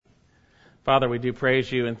Father, we do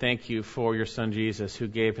praise you and thank you for your Son Jesus who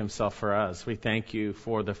gave himself for us. We thank you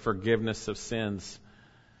for the forgiveness of sins,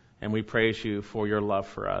 and we praise you for your love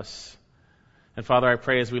for us. And Father, I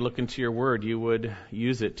pray as we look into your word, you would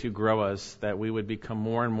use it to grow us, that we would become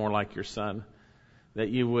more and more like your Son, that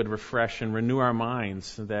you would refresh and renew our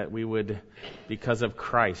minds, that we would, because of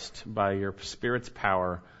Christ, by your Spirit's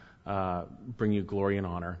power, bring you glory and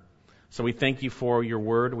honor. So we thank you for your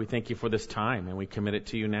word. We thank you for this time, and we commit it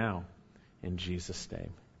to you now. In Jesus' name,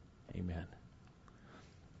 amen.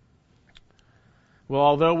 Well,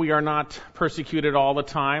 although we are not persecuted all the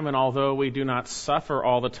time, and although we do not suffer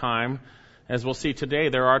all the time, as we'll see today,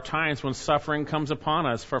 there are times when suffering comes upon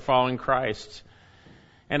us for following Christ.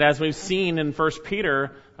 And as we've seen in 1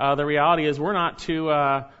 Peter, the reality is we're not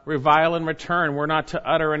to revile in return. We're not to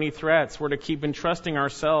utter any threats. We're to keep entrusting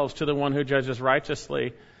ourselves to the one who judges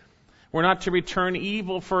righteously. We're not to return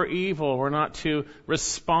evil for evil. We're not to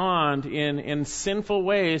respond in sinful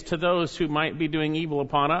ways to those who might be doing evil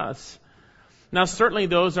upon us. Now, certainly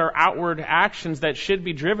those are outward actions that should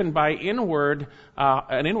be driven by an inward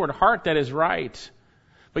heart that is right.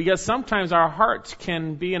 But yet sometimes our hearts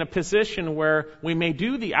can be in a position where we may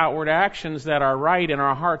do the outward actions that are right and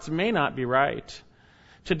our hearts may not be right.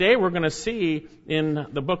 Today we're going to see in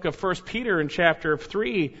the book of 1 Peter in chapter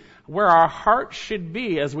 3 where our heart should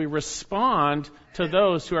be as we respond to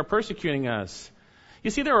those who are persecuting us.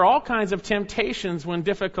 You see, there are all kinds of temptations when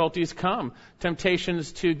difficulties come.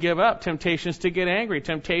 Temptations to give up, temptations to get angry,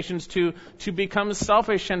 temptations to become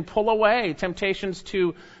selfish and pull away, temptations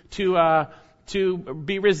to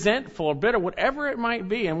be resentful or bitter, whatever it might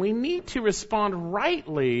be. And we need to respond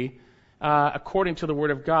rightly according to the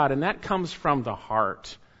Word of God, and that comes from the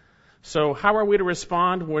heart. So how are we to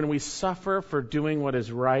respond when we suffer for doing what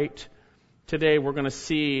is right? Today we're going to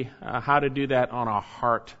see how to do that on a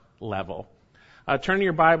heart level. Turn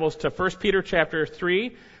your Bibles to 1 Peter chapter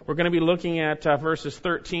 3. We're going to be looking at verses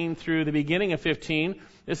 13 through the beginning of 15.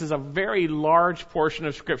 This is a very large portion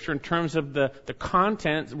of Scripture in terms of the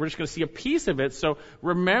content. We're just going to see a piece of it. So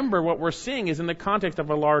remember, what we're seeing is in the context of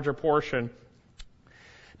a larger portion.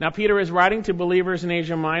 Now, Peter is writing to believers in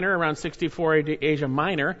Asia Minor around 64 AD,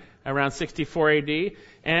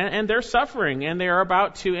 and they're suffering, and they are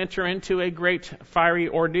about to enter into a great fiery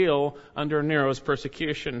ordeal under Nero's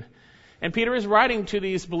persecution. And Peter is writing to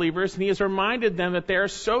these believers, and he has reminded them that they are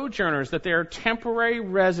sojourners, that they are temporary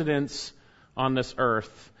residents on this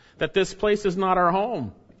earth, that this place is not our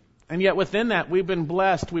home. And yet within that, we've been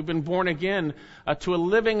blessed, we've been born again to a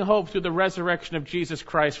living hope through the resurrection of Jesus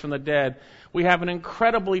Christ from the dead. We have an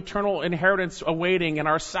incredible eternal inheritance awaiting, and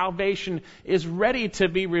our salvation is ready to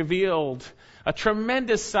be revealed. A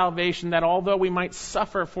tremendous salvation that although we might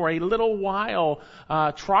suffer for a little while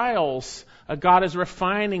trials, God is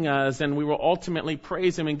refining us, and we will ultimately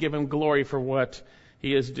praise Him and give Him glory for what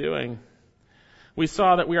He is doing. We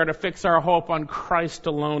saw that we are to fix our hope on Christ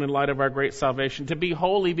alone in light of our great salvation, to be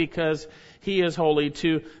holy because He is holy,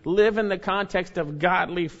 to live in the context of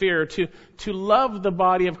godly fear, to love the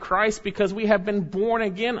body of Christ because we have been born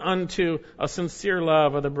again unto a sincere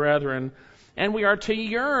love of the brethren. And we are to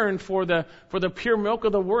yearn for the pure milk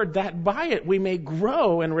of the Word, that by it we may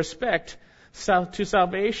grow in respect to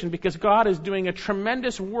salvation, because God is doing a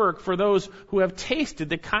tremendous work for those who have tasted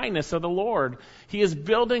the kindness of the Lord. He is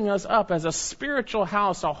building us up as a spiritual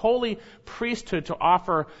house, a holy priesthood to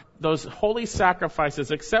offer those holy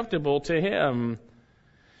sacrifices acceptable to Him.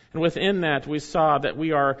 And within that, we saw that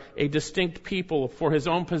we are a distinct people for His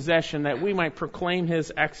own possession, that we might proclaim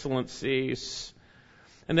His excellencies.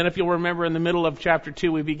 And then if you'll remember, in the middle of chapter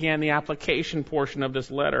 2, we began the application portion of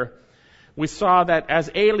this letter. We saw that as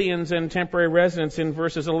aliens and temporary residents in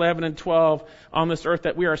verses 11 and 12 on this earth,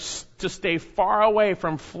 that we are to stay far away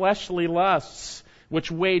from fleshly lusts, which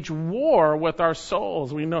wage war with our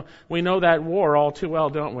souls. We know that war all too well,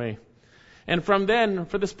 don't we? And from then,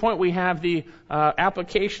 for this point, we have the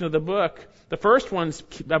application of the book. The first one's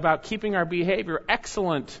about keeping our behavior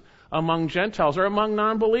excellent among Gentiles or among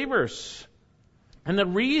non-believers. And the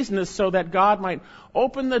reason is so that God might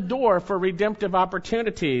open the door for redemptive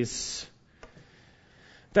opportunities,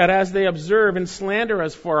 that as they observe and slander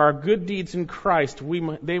us for our good deeds in Christ,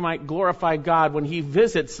 they might glorify God when He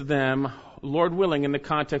visits them, Lord willing, in the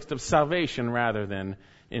context of salvation rather than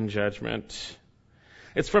in judgment.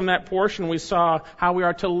 It's from that portion we saw how we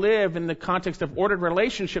are to live in the context of ordered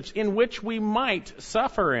relationships in which we might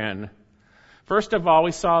suffer in. First of all,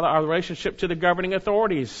 we saw our relationship to the governing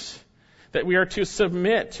authorities, that we are to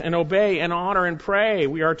submit and obey and honor and pray.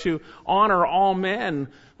 We are to honor all men.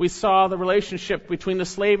 We saw the relationship between the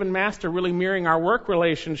slave and master really mirroring our work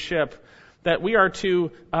relationship, that we are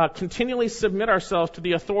to continually submit ourselves to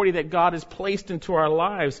the authority that God has placed into our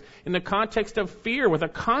lives in the context of fear, with a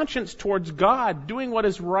conscience towards God, doing what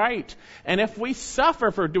is right. And if we suffer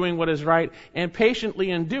for doing what is right and patiently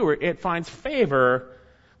endure, it finds favor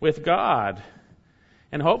with God.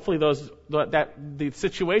 And hopefully the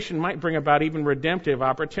situation might bring about even redemptive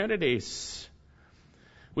opportunities.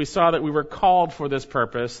 We saw that we were called for this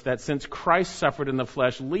purpose, that since Christ suffered in the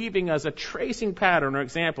flesh, leaving us a tracing pattern or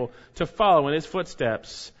example to follow in his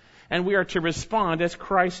footsteps. And we are to respond as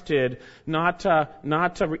Christ did, not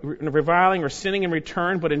reviling or sinning in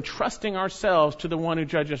return, but entrusting ourselves to the one who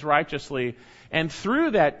judges righteously. And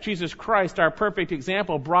through that, Jesus Christ, our perfect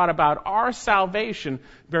example, brought about our salvation,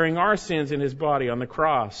 bearing our sins in his body on the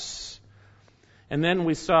cross. And then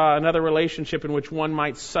we saw another relationship in which one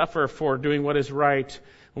might suffer for doing what is right.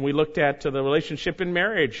 When we looked at the relationship in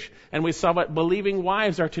marriage, and we saw what believing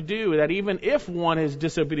wives are to do, that even if one is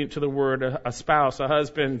disobedient to the word, a spouse, a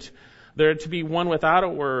husband, they're to be one without a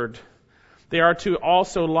word. They are to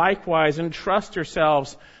also likewise entrust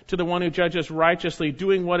yourselves to the one who judges righteously,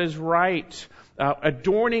 doing what is right,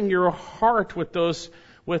 adorning your heart with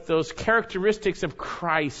those characteristics of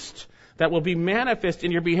Christ that will be manifest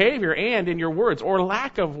in your behavior and in your words, or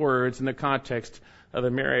lack of words in the context of the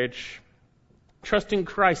marriage. Trusting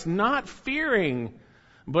Christ, not fearing,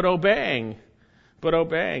 but obeying.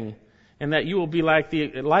 And that you will be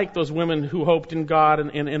like those women who hoped in God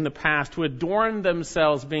in the past, who adorned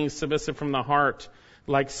themselves being submissive from the heart,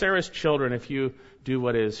 like Sarah's children, if you do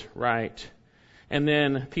what is right. And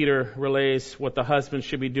then Peter relays what the husbands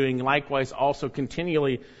should be doing, likewise also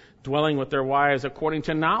continually dwelling with their wives according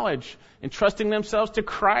to knowledge, entrusting themselves to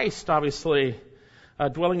Christ, obviously,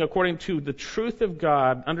 dwelling according to the truth of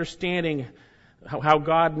God, understanding how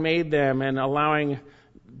God made them, and allowing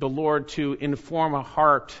the Lord to inform a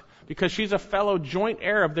heart, because she's a fellow joint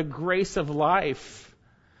heir of the grace of life,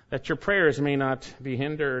 that your prayers may not be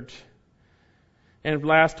hindered. And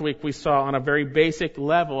last week we saw on a very basic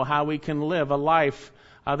level how we can live a life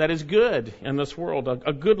that is good in this world,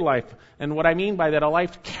 a good life. And what I mean by that, a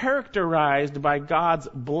life characterized by God's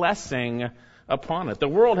blessing upon it. The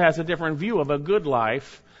world has a different view of a good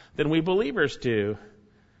life than we believers do.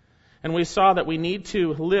 And we saw that we need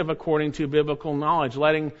to live according to biblical knowledge,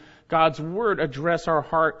 letting God's word address our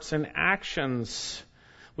hearts and actions.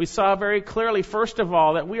 We saw very clearly, first of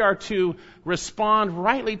all, that we are to respond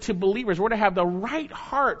rightly to believers. We're to have the right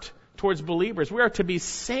heart towards believers. We are to be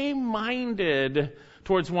same-minded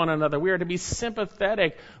towards one another. We are to be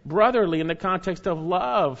sympathetic, brotherly in the context of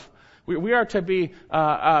love. We are to be,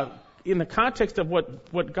 in the context of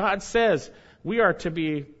what God says, we are to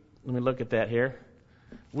be, let me look at that here.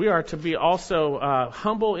 We are to be also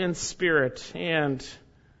humble in spirit, and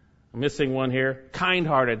I'm missing one here.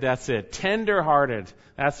 Kind-hearted, that's it. Tender-hearted,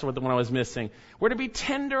 that's what the one I was missing. We're to be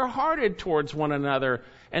tender-hearted towards one another,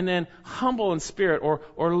 and then humble in spirit, or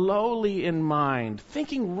lowly in mind,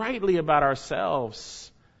 thinking rightly about ourselves.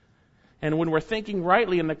 And when we're thinking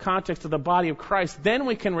rightly in the context of the body of Christ, then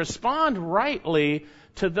we can respond rightly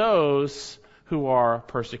to those who are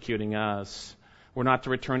persecuting us. We're not to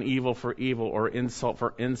return evil for evil or insult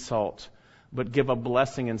for insult, but give a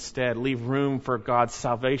blessing instead. Leave room for God's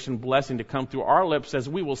salvation blessing to come through our lips, as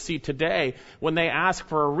we will see today when they ask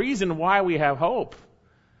for a reason why we have hope.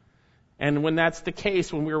 And when that's the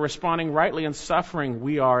case, when we're responding rightly in suffering,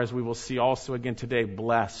 we are, as we will see also again today,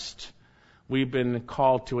 blessed. We've been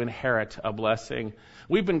called to inherit a blessing.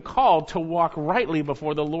 We've been called to walk rightly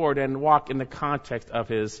before the Lord and walk in the context of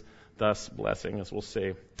his thus blessing, as we'll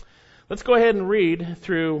see. Let's go ahead and read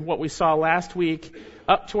through what we saw last week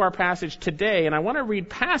up to our passage today. And I want to read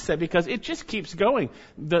past that because it just keeps going.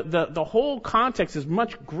 The whole context is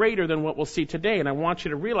much greater than what we'll see today. And I want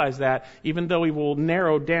you to realize that, even though we will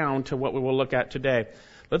narrow down to what we will look at today.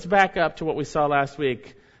 Let's back up to what we saw last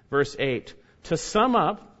week, verse 8. To sum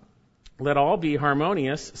up, let all be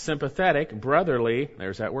harmonious, sympathetic, brotherly,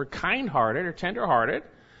 there's that word, kind-hearted or tender-hearted,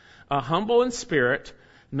 humble in spirit,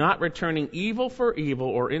 not returning evil for evil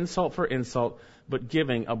or insult for insult, but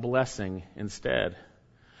giving a blessing instead.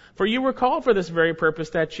 For you were called for this very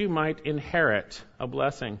purpose, that you might inherit a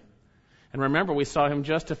blessing. And remember, we saw him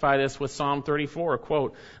justify this with Psalm 34,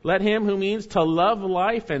 quote, let him who means to love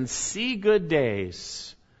life and see good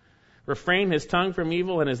days refrain his tongue from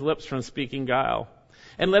evil and his lips from speaking guile.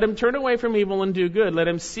 And let him turn away from evil and do good. Let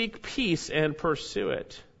him seek peace and pursue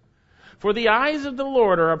it. For the eyes of the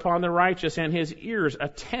Lord are upon the righteous, and his ears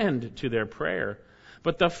attend to their prayer.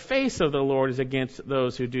 But the face of the Lord is against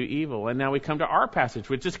those who do evil. And now we come to our passage,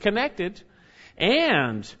 which is connected.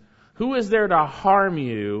 And who is there to harm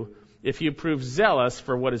you if you prove zealous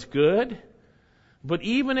for what is good? But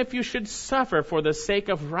even if you should suffer for the sake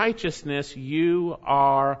of righteousness, you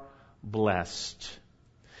are blessed.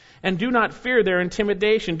 And do not fear their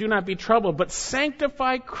intimidation. Do not be troubled, but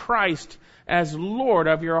sanctify Christ as Lord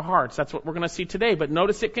of your hearts. That's what we're going to see today. But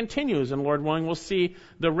notice it continues, and Lord willing, we'll see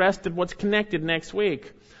the rest of what's connected next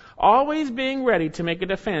week. Always being ready to make a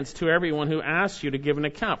defense to everyone who asks you to give an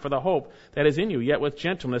account for the hope that is in you, yet with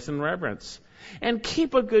gentleness and reverence. And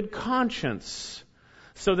keep a good conscience,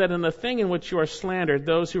 so that in the thing in which you are slandered,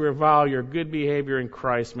 those who revile your good behavior in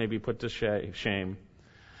Christ may be put to shame.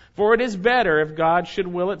 For it is better, if God should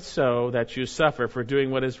will it so, that you suffer for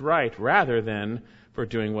doing what is right, rather than for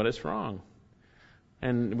doing what is wrong.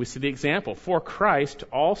 And we see the example. For Christ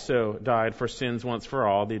also died for sins once for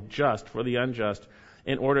all, the just for the unjust,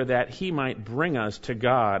 in order that he might bring us to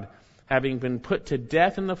God, having been put to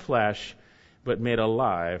death in the flesh, but made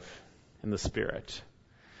alive in the Spirit.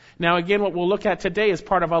 Now again, what we'll look at today is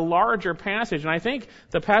part of a larger passage, and I think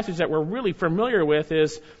the passage that we're really familiar with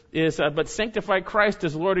is but sanctify Christ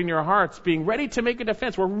as Lord in your hearts, being ready to make a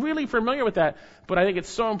defense. We're really familiar with that, but I think it's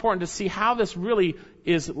so important to see how this really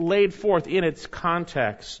is laid forth in its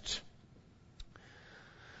context.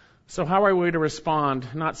 So how are we to respond,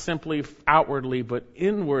 not simply outwardly, but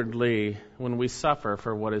inwardly, when we suffer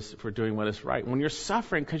for doing what is right? When you're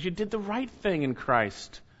suffering because you did the right thing in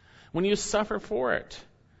Christ, when you suffer for it.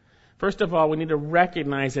 First of all, we need to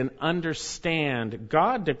recognize and understand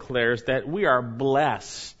God declares that we are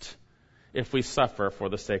blessed if we suffer for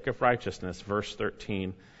the sake of righteousness. Verse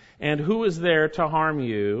 13. And who is there to harm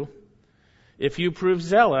you if you prove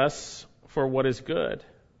zealous for what is good?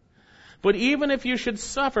 But even if you should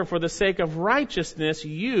suffer for the sake of righteousness,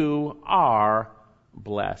 you are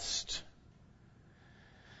blessed.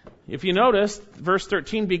 If you notice, verse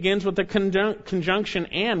 13 begins with the conjunction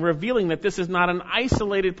and, revealing that this is not an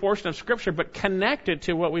isolated portion of Scripture, but connected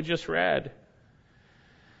to what we just read.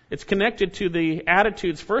 It's connected to the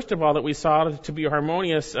attitudes, first of all, that we saw to be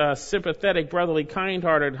harmonious, sympathetic, brotherly,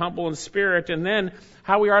 kind-hearted, humble in spirit, and then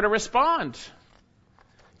how we are to respond.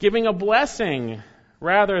 Giving a blessing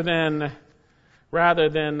rather than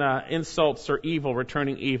insults or evil,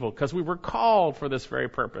 returning evil, because we were called for this very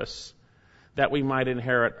purpose, that we might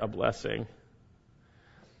inherit a blessing.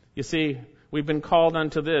 You see, we've been called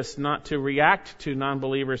unto this, not to react to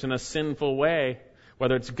non-believers in a sinful way,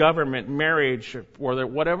 whether it's government, marriage, or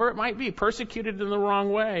whatever it might be, persecuted in the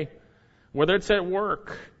wrong way, whether it's at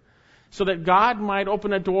work, so that God might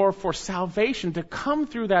open a door for salvation to come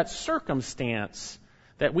through that circumstance,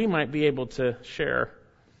 that we might be able to share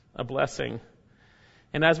a blessing.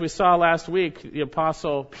 And as we saw last week, the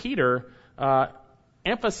Apostle Peter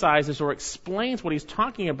emphasizes or explains what he's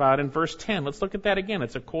talking about in verse 10. Let's look at that again.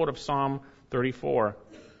 It's a quote of Psalm 34.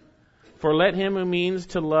 For let him who means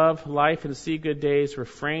to love life and see good days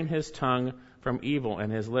refrain his tongue from evil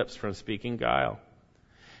and his lips from speaking guile.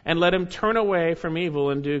 And let him turn away from evil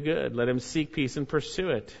and do good. Let him seek peace and pursue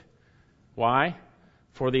it. Why?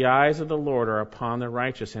 For the eyes of the Lord are upon the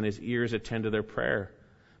righteous, and his ears attend to their prayer.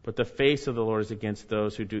 But the face of the Lord is against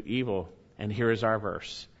those who do evil. And here is our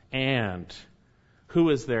verse. And who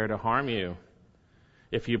is there to harm you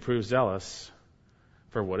if you prove zealous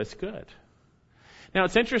for what is good? Now,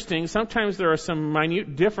 it's interesting. Sometimes there are some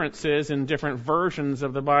minute differences in different versions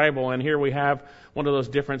of the Bible, and here we have one of those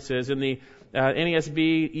differences. In the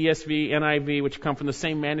NASB, ESV, NIV, which come from the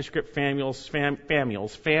same manuscript families,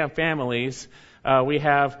 we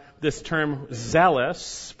have this term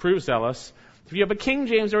zealous, prove zealous. If you have a King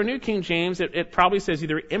James or a New King James, it probably says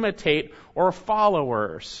either imitate or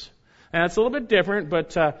followers. And it's a little bit different,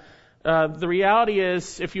 but the reality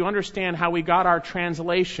is, if you understand how we got our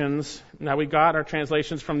translations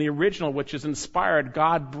from the original, which is inspired,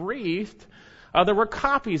 God-breathed, there were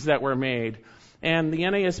copies that were made. And the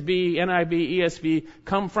NASB, NIV, ESV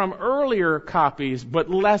come from earlier copies, but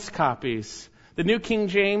less copies. The New King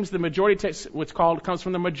James, the majority text, comes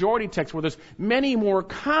from the majority text, where there's many more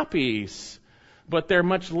copies, but they're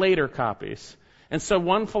much later copies. And so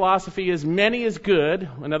one philosophy is many is good,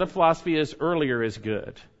 another philosophy is earlier is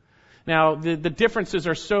good. Now, the differences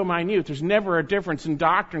are so minute. There's never a difference in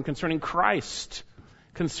doctrine concerning Christ,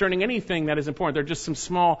 concerning anything that is important. They're just some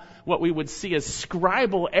small, what we would see as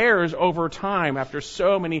scribal errors over time after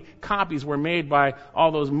so many copies were made by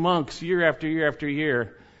all those monks year after year after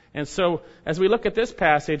year. And so, as we look at this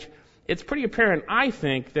passage, it's pretty apparent, I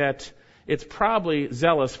think, that it's probably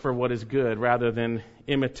zealous for what is good rather than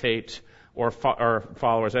imitate or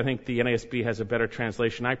followers. I think the NASB has a better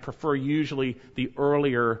translation. I prefer usually the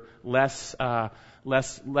earlier, less of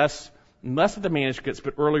the manuscripts,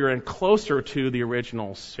 but earlier and closer to the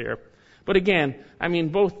originals here. But again, I mean,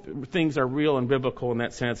 both things are real and biblical in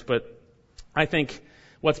that sense, but I think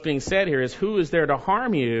what's being said here is, who is there to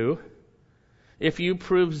harm you if you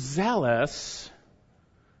prove zealous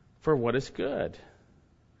for what is good?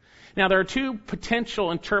 Now, there are two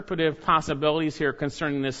potential interpretive possibilities here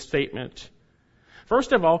concerning this statement.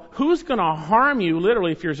 First of all, who's going to harm you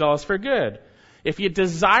literally if you're zealous for good? If you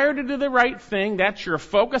desire to do the right thing, that's your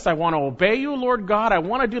focus. I want to obey you, Lord God. I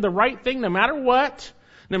want to do the right thing no matter what.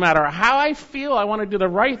 No matter how I feel, I want to do the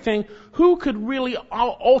right thing. Who could really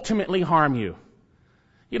ultimately harm you?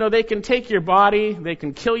 You know, they can take your body, they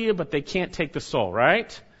can kill you, but they can't take the soul,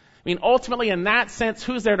 right? I mean, ultimately, in that sense,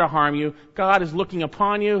 who's there to harm you? God is looking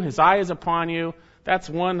upon you. His eye is upon you. That's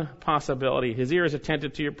one possibility. His ear is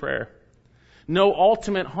attentive to your prayer. No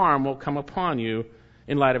ultimate harm will come upon you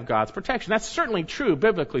in light of God's protection. That's certainly true,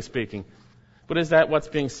 biblically speaking. But is that what's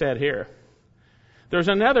being said here? There's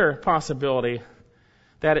another possibility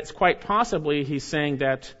that it's quite possibly he's saying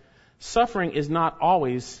that suffering is not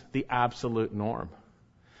always the absolute norm.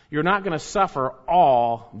 You're not going to suffer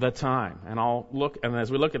all the time. And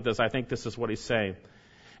as we look at this, I think this is what he's saying.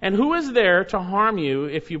 And who is there to harm you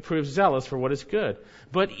if you prove zealous for what is good?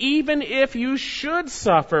 But even if you should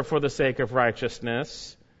suffer for the sake of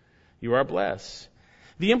righteousness, you are blessed.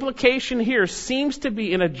 The implication here seems to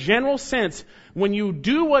be, in a general sense, when you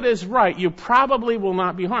do what is right, you probably will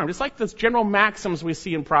not be harmed. It's like those general maxims we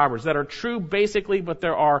see in Proverbs that are true basically, but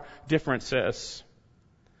there are differences.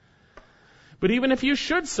 But even if you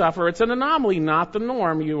should suffer, it's an anomaly, not the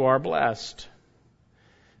norm. You are blessed.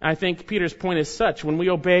 I think Peter's point is such: when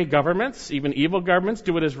we obey governments, even evil governments,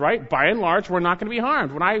 do what is right, by and large, we're not going to be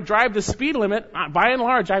harmed. When I drive the speed limit, by and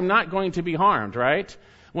large, I'm not going to be harmed, right?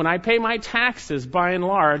 When I pay my taxes, by and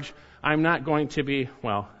large, I'm not going to be,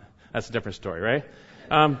 well, that's a different story,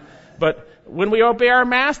 right? But when we obey our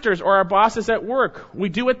masters or our bosses at work, we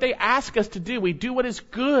do what they ask us to do. We do what is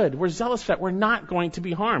good. We're zealous for that. We're not going to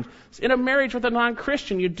be harmed. In a marriage with a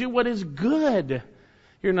non-Christian, you do what is good.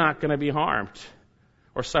 You're not going to be harmed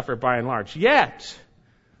or suffer by and large. Yet,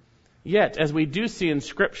 as we do see in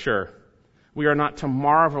Scripture, we are not to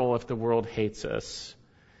marvel if the world hates us.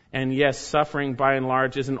 And yes, suffering by and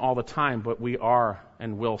large isn't all the time, but we are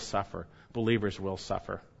and will suffer. Believers will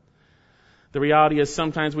suffer. The reality is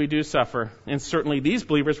sometimes we do suffer, and certainly these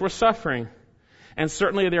believers were suffering. And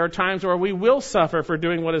certainly there are times where we will suffer for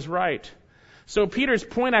doing what is right. So Peter's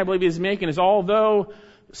point, I believe, he's making is, although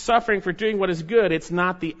suffering for doing what is good, it's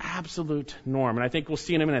not the absolute norm. And I think we'll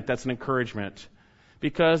see in a minute that's an encouragement.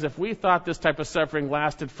 Because if we thought this type of suffering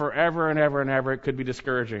lasted forever and ever and ever, it could be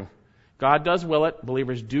discouraging. God does will it.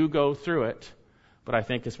 Believers do go through it. But I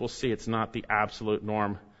think, as we'll see, it's not the absolute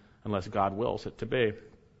norm unless God wills it to be.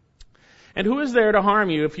 And who is there to harm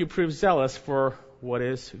you if you prove zealous for what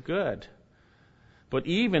is good? But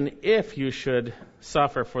even if you should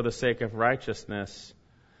suffer for the sake of righteousness,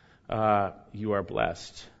 you are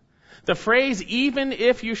blessed. The phrase, even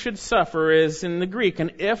if you should suffer, is in the Greek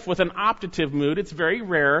an if with an optative mood. It's very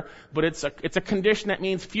rare, but it's a condition that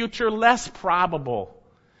means future less probable.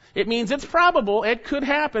 It means it's probable, it could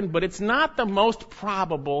happen, but it's not the most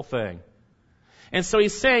probable thing. And so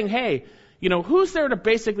he's saying, hey, who's there to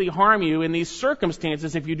basically harm you in these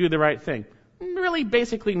circumstances if you do the right thing? Really,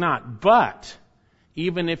 basically not. But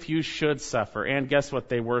even if you should suffer, and guess what?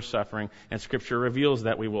 They were suffering, and Scripture reveals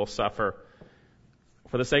that we will suffer.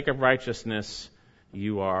 For the sake of righteousness,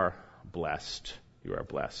 you are blessed. You are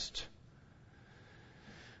blessed.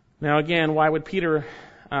 Now again, why would Peter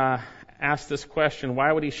ask this question?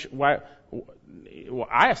 I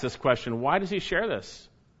ask this question, why does he share this?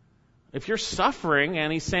 If you're suffering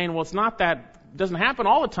and he's saying, well, it's not that, doesn't happen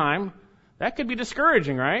all the time, that could be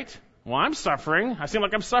discouraging, right? Well, I'm suffering. I seem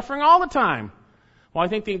like I'm suffering all the time. Well, I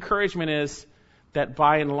think the encouragement is that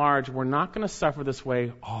by and large, we're not going to suffer this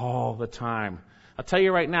way all the time. I'll tell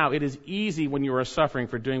you right now, it is easy when you are suffering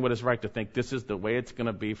for doing what is right to think this is the way it's going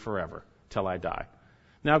to be forever till I die.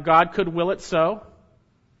 Now, God could will it so.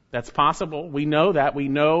 That's possible. We know that. We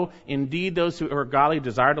know indeed those who are godly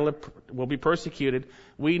desire to live will be persecuted.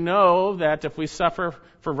 We know that if we suffer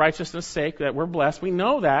for righteousness' sake, that we're blessed. We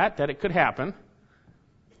know that it could happen.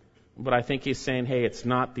 But I think he's saying, hey, it's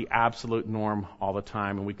not the absolute norm all the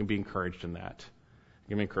time, and we can be encouraged in that. You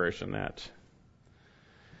can be encouraged in that.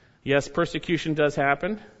 Yes, persecution does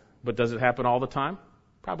happen, but does it happen all the time?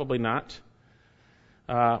 Probably not.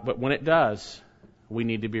 But when it does, we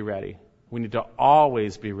need to be ready. We need to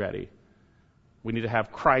always be ready. We need to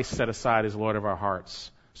have Christ set aside as Lord of our hearts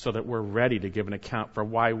so that we're ready to give an account for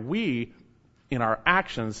why we, in our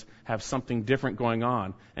actions, have something different going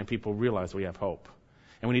on and people realize we have hope.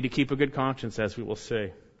 And we need to keep a good conscience, as we will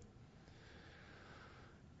see.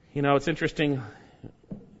 It's interesting.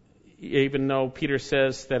 even though Peter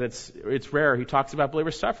says that it's rare, he talks about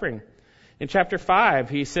believers suffering. In chapter 5,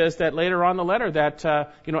 he says that later on in the letter that,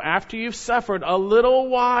 after you've suffered a little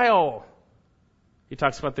while, he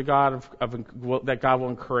talks about the God that God will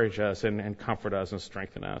encourage us and comfort us and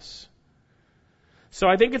strengthen us. So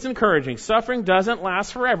I think it's encouraging. Suffering doesn't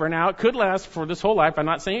last forever. Now, it could last for this whole life. I'm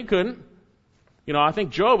not saying it couldn't. I think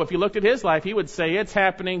Job, if you looked at his life, he would say it's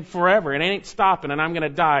happening forever. It ain't stopping, and I'm going to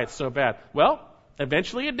die. It's so bad. Well,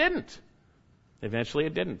 eventually it didn't.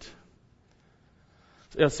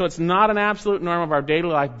 So it's not an absolute norm of our daily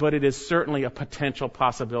life, but it is certainly a potential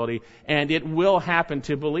possibility, and it will happen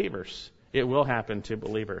to believers. It will happen to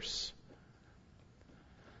believers.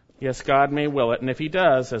 Yes, God may will it, and if He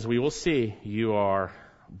does, as we will see, you are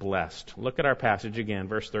blessed. Look at our passage again,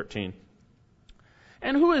 verse 13.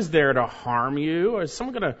 And who is there to harm you? Is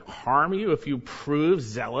someone going to harm you if you prove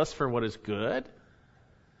zealous for what is good?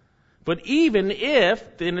 But even if,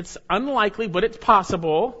 and it's unlikely, but it's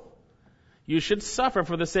possible, you should suffer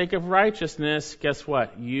for the sake of righteousness, guess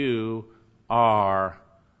what? You are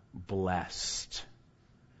blessed.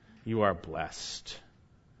 You are blessed.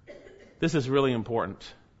 This is really important.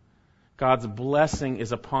 God's blessing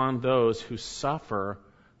is upon those who suffer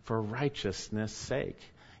for righteousness' sake.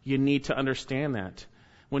 You need to understand that.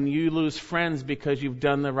 When you lose friends because you've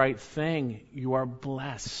done the right thing, you are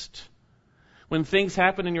blessed. When things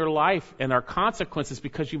happen in your life and are consequences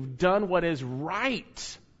because you've done what is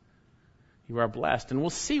right, you are blessed. And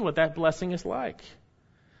we'll see what that blessing is like,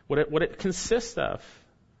 what it consists of.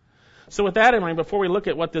 So with that in mind, before we look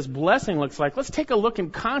at what this blessing looks like, let's take a look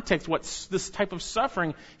in context what this type of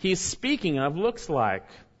suffering he's speaking of looks like.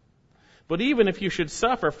 But even if you should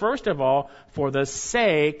suffer, first of all, for the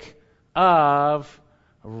sake of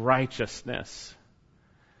righteousness.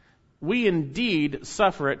 We indeed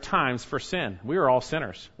suffer at times for sin. We are all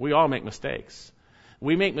sinners. We all make mistakes.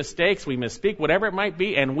 We make mistakes, we misspeak, whatever it might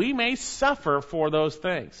be, and we may suffer for those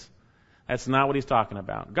things. That's not what he's talking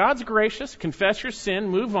about. God's gracious. Confess your sin,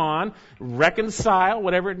 move on, reconcile,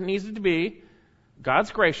 whatever it needs to be.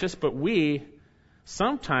 God's gracious, but we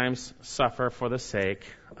sometimes suffer for the sake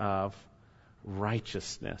of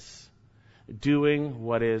righteousness. Doing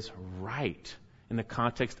what is right in the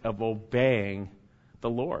context of obeying the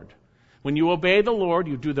Lord. When you obey the Lord,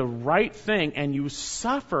 you do the right thing, and you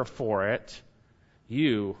suffer for it,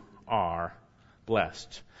 you are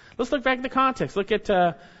blessed. Let's look back at the context. Look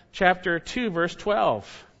at chapter 2, verse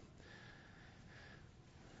 12.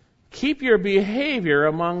 Keep your behavior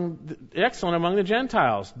excellent among the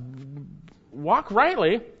Gentiles. Walk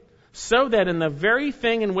rightly, so that in the very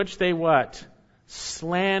thing in which they what?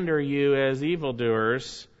 Slander you as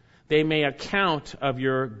evildoers, they may account of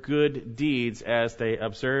your good deeds as they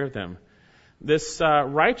observe them. This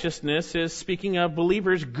righteousness is speaking of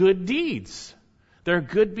believers' good deeds. Their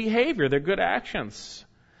good behavior, their good actions.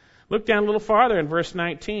 Look down a little farther in verse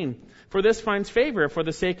 19. For this finds favor for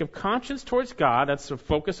the sake of conscience towards God. That's a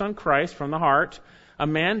focus on Christ from the heart. A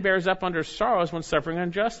man bears up under sorrows when suffering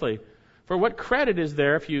unjustly. For what credit is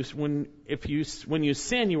there when you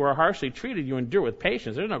sin, you are harshly treated, you endure with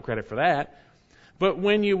patience? There's no credit for that. But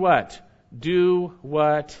when you what? Do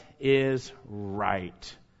what is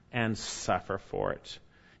right and suffer for it.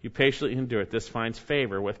 You patiently endure it. This finds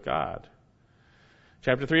favor with God.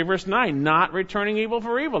 Chapter 3, verse 9, not returning evil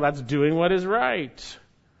for evil. That's doing what is right.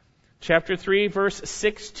 Chapter 3, verse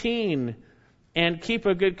 16, and keep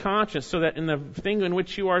a good conscience, so that in the thing in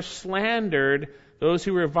which you are slandered, those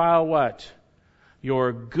who revile what?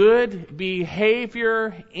 Your good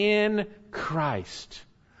behavior in Christ.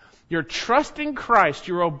 You're trusting Christ,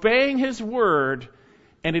 you're obeying His word,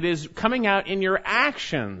 and it is coming out in your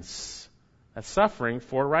actions. That's suffering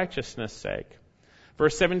for righteousness' sake.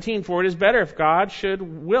 Verse 17, for it is better if God should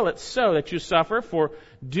will it so that you suffer for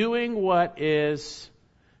doing what is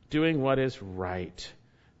right.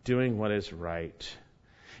 Doing what is right.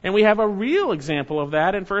 And we have a real example of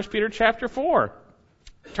that in 1 Peter chapter 4.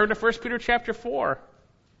 Turn to 1 Peter chapter 4.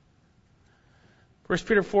 1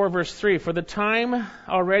 Peter 4, verse 3, for the time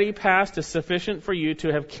already past is sufficient for you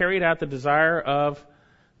to have carried out the desire of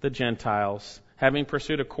the Gentiles, having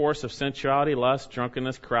pursued a course of sensuality, lust,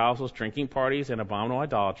 drunkenness, carousals, drinking parties, and abominable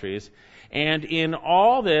idolatries. And in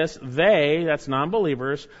all this, they, that's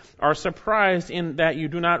non-believers, are surprised in that you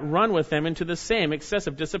do not run with them into the same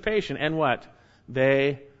excessive dissipation. And what?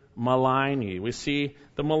 They malign you. We see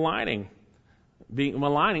the maligning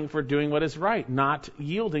for doing what is right, not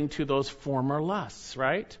yielding to those former lusts,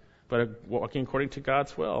 right? But walking according to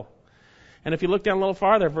God's will. And if you look down a little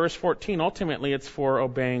farther, verse 14, ultimately it's for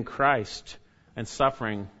obeying Christ and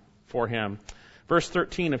suffering for Him. Verse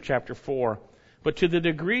 13 of chapter 4, but to the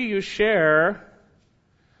degree you share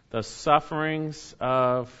the sufferings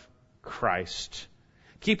of Christ.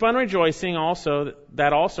 Keep on rejoicing also,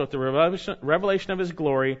 that also at the revelation of his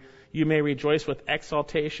glory you may rejoice with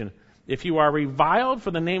exaltation. If you are reviled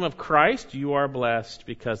for the name of Christ, you are blessed,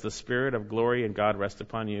 because the Spirit of glory and God rests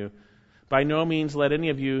upon you. By no means let any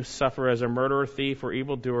of you suffer as a murderer, thief, or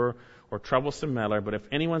evildoer, or troublesome meddler, but if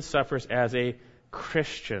anyone suffers as a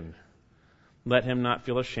Christian, let him not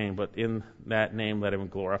feel ashamed, but in that name let him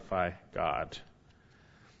glorify God.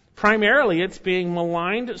 Primarily, it's being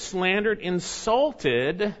maligned, slandered,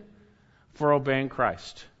 insulted for obeying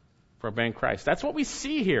Christ. For obeying Christ. That's what we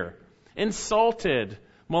see here. Insulted,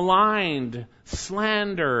 maligned,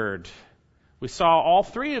 slandered. We saw all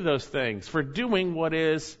three of those things for doing what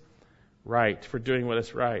is right. For doing what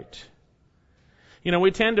is right. You know,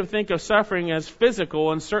 we tend to think of suffering as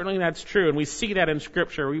physical, and certainly that's true, and we see that in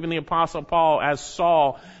Scripture. Even the Apostle Paul, as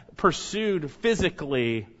Saul, pursued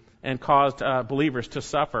physically and caused believers to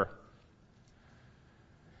suffer.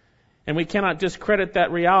 And we cannot discredit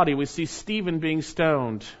that reality. We see Stephen being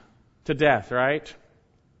stoned to death, right?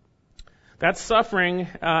 That suffering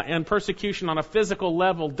and persecution on a physical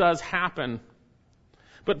level does happen.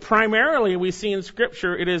 But primarily we see in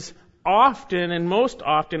Scripture it is often and most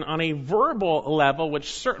often on a verbal level,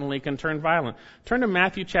 which certainly can turn violent. Turn to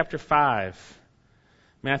Matthew chapter 5.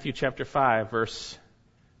 Matthew chapter 5, verse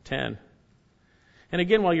 10. And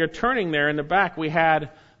again, while you're turning there in the back, we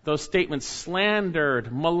had those statements: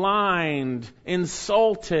 slandered, maligned,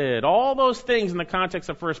 insulted, all those things in the context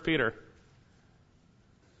of 1 Peter.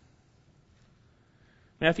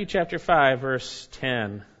 Matthew chapter 5, verse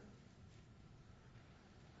 10.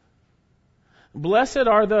 Blessed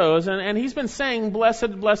are those, and he's been saying,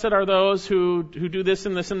 blessed are those who do this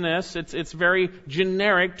and this and this. It's very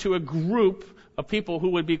generic to a group of people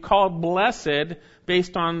who would be called blessed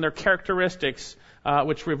based on their characteristics,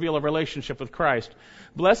 which reveal a relationship with Christ.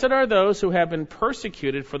 Blessed are those who have been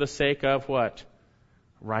persecuted for the sake of what?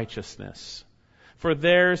 Righteousness. For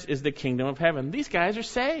theirs is the kingdom of heaven. These guys are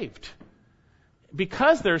saved.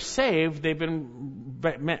 Because they're saved, they've been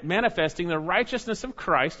manifesting the righteousness of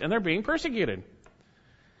Christ, and they're being persecuted.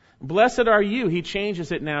 Blessed are you. He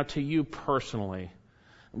changes it now to you personally.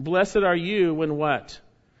 Blessed are you when what?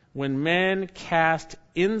 When men cast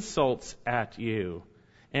insults at you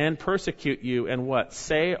and persecute you and what?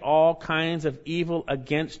 Say all kinds of evil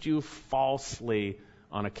against you falsely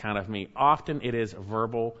on account of me. Often it is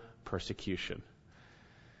verbal persecution.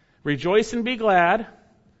 Rejoice and be glad,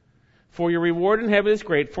 for your reward in heaven is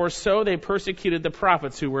great, for so they persecuted the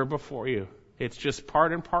prophets who were before you. It's just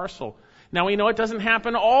part and parcel. Now we know it doesn't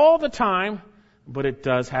happen all the time, but it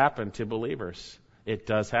does happen to believers. It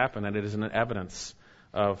does happen, and it is an evidence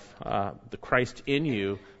of the Christ in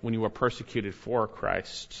you when you are persecuted for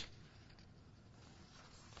Christ.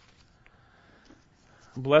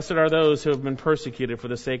 Blessed are those who have been persecuted for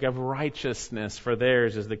the sake of righteousness, for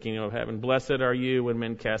theirs is the kingdom of heaven. Blessed are you when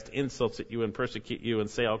men cast insults at you and persecute you and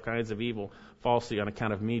say all kinds of evil falsely on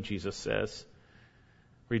account of me, Jesus says.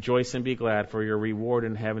 Rejoice and be glad, for your reward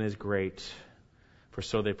in heaven is great, for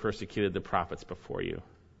so they persecuted the prophets before you.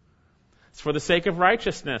 It's for the sake of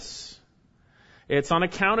righteousness. It's on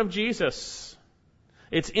account of Jesus.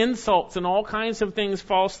 It's insults and all kinds of things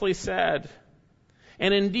falsely said.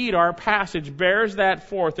 And indeed, our passage bears that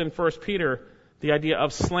forth in 1 Peter, the idea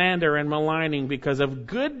of slander and maligning because of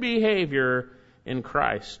good behavior in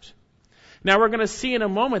Christ. Now we're going to see in a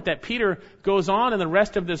moment that Peter goes on in the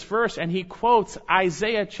rest of this verse and he quotes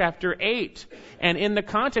Isaiah chapter 8. And in the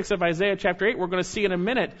context of Isaiah chapter 8, we're going to see in a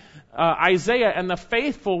minute, Isaiah and the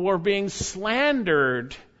faithful were being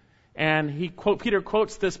slandered. And Peter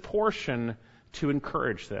quotes this portion to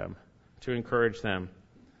encourage them.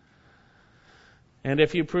 And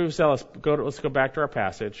if you prove zealous, let's go back to our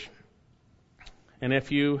passage. And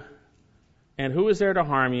who is there to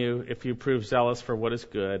harm you if you prove zealous for what is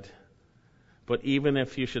good? But even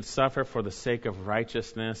if you should suffer for the sake of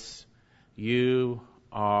righteousness, you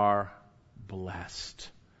are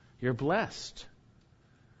blessed. You're blessed.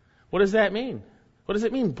 What does that mean? What does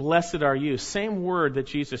it mean, blessed are you? Same word that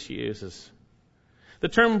Jesus uses. The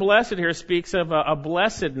term blessed here speaks of a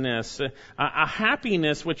blessedness, a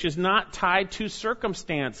happiness which is not tied to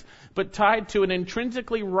circumstance, but tied to an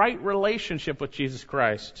intrinsically right relationship with Jesus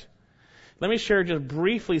Christ. Let me share just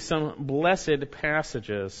briefly some blessed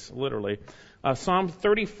passages, literally. Psalm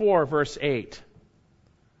 34, verse 8.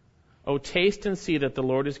 Oh, taste and see that the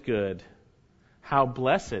Lord is good. How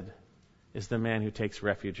blessed is the man who takes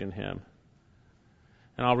refuge in him.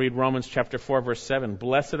 And I'll read Romans chapter 4, verse 7.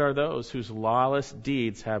 Blessed are those whose lawless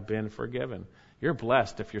deeds have been forgiven. You're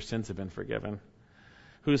blessed if your sins have been forgiven.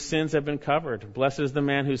 whose sins have been covered. Blessed is the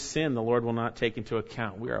man whose sin the Lord will not take into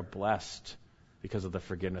account. We are blessed because of the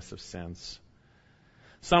forgiveness of sins.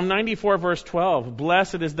 Psalm 94, verse 12.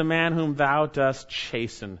 Blessed is the man whom thou dost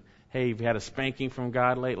chasten. Hey, have you had a spanking from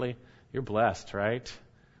God lately? You're blessed, right?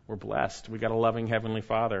 We're blessed. We got a loving Heavenly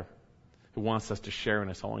Father who wants us to share in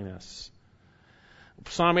His holiness.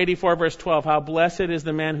 Psalm 84, verse 12. How blessed is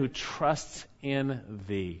the man who trusts in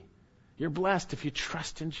Thee. You're blessed if you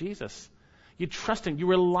trust in Jesus. You trust Him. You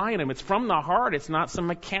rely on Him. It's from the heart. It's not some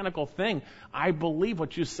mechanical thing. I believe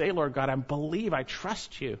what You say, Lord God. I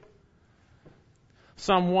trust You.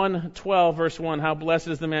 Psalm 112, verse 1. How blessed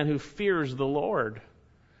is the man who fears the Lord,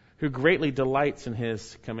 who greatly delights in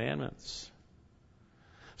His commandments.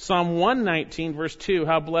 Psalm 119, verse 2.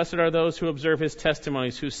 How blessed are those who observe His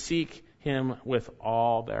testimonies, who seek Him with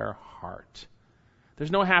all their heart.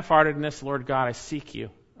 There's no half-heartedness. Lord God, I seek You.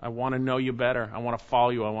 I want to know You better. I want to follow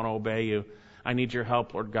You. I want to obey You. I need Your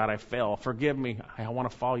help, Lord God. I fail. Forgive me. I want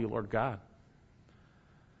to follow You, Lord God.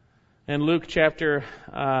 In Luke chapter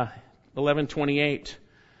 11:28,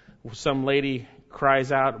 some lady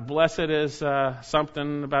cries out, blessed is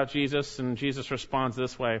something about Jesus, and Jesus responds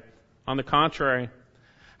this way. On the contrary,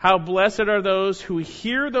 how blessed are those who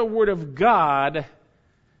hear the word of God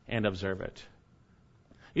and observe it.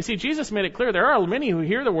 You see, Jesus made it clear there are many who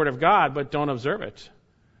hear the word of God but don't observe it.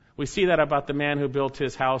 We see that about the man who built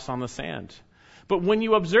his house on the sand. But when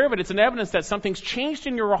you observe it, it's an evidence that something's changed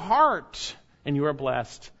in your heart, and you are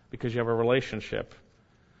blessed because you have a relationship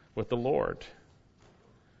with the Lord.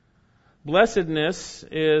 Blessedness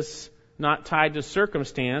is not tied to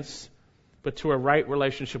circumstance, but to a right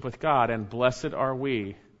relationship with God. And blessed are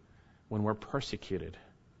we when we're persecuted.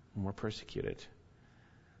 When we're persecuted.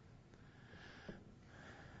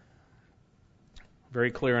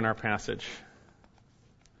 Very clear in our passage.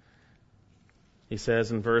 He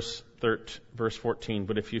says in verse 14,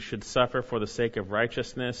 but if you should suffer for the sake of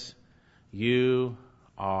righteousness, you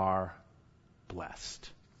are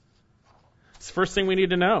blessed. It's the first thing we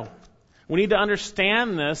need to know. We need to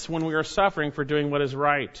understand this when we are suffering for doing what is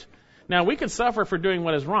right. Now, we can suffer for doing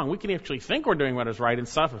what is wrong. We can actually think we're doing what is right and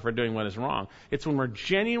suffer for doing what is wrong. It's when we're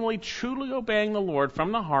genuinely, truly obeying the Lord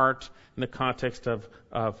from the heart in the context of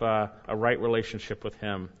a right relationship with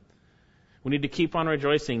Him. We need to keep on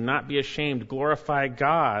rejoicing, not be ashamed, glorify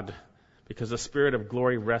God, because the Spirit of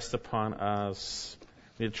glory rests upon us.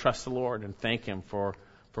 We need to trust the Lord and thank Him for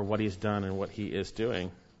what He's done and what He is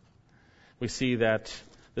doing. We see that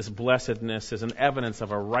this blessedness is an evidence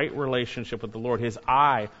of a right relationship with the Lord, His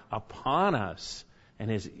eye upon us and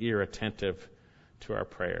His ear attentive to our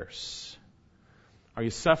prayers. Are you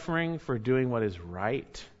suffering for doing what is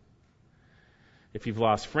right? If you've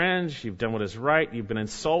lost friends, you've done what is right, you've been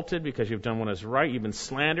insulted because you've done what is right, you've been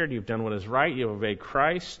slandered, you've done what is right, you've obeyed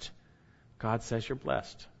Christ, God says you're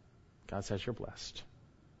blessed. God says you're blessed.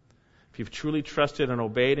 If you've truly trusted and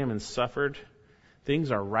obeyed Him and suffered,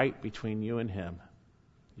 things are right between you and Him.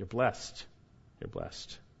 You're blessed. You're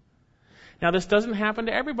blessed. Now, this doesn't happen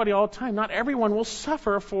to everybody all the time. Not everyone will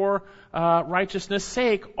suffer for righteousness'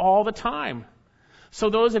 sake all the time. So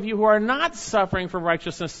those of you who are not suffering for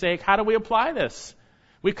righteousness' sake, how do we apply this?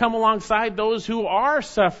 We come alongside those who are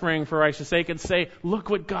suffering for righteousness' sake and say, look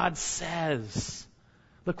what God says.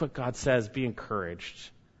 Look what God says. Be encouraged.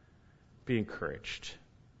 Be encouraged.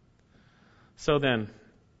 So then,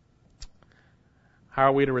 how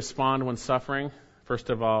are we to respond when suffering? First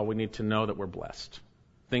of all, we need to know that we're blessed.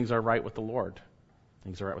 Things are right with the Lord.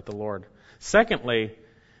 Things are right with the Lord. Secondly,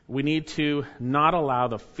 we need to not allow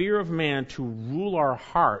the fear of man to rule our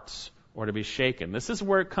hearts or to be shaken. This is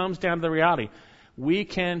where it comes down to the reality. We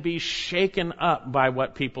can be shaken up by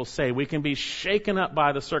what people say. We can be shaken up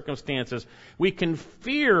by the circumstances. We can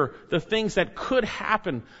fear the things that could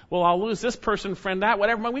happen. Well, I'll lose this person, friend, that,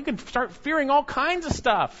 whatever. We can start fearing all kinds of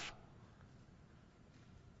stuff.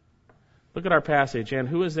 Look at our passage. And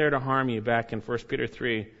who is there to harm you, back in 1 Peter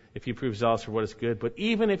 3, if you prove zealous for what is good? But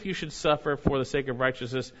even if you should suffer for the sake of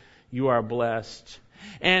righteousness, you are blessed.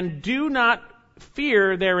 And do not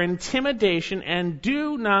fear their intimidation, and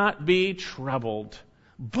do not be troubled,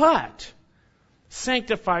 but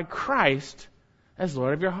sanctify Christ as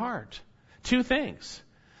Lord of your heart. Two things.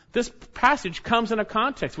 This passage comes in a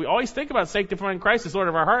context. We always think about sanctifying Christ as Lord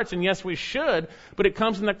of our hearts, and yes, we should, but it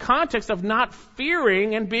comes in the context of not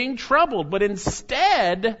fearing and being troubled, but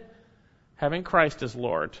instead having Christ as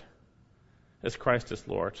Lord. As Christ as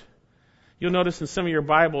Lord. You'll notice in some of your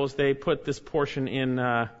Bibles they put this portion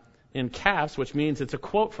in caps, which means it's a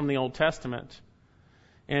quote from the Old Testament.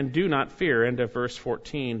 And do not fear, end of verse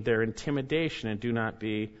 14, their intimidation, and do not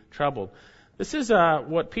be troubled. This is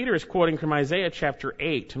what Peter is quoting from Isaiah chapter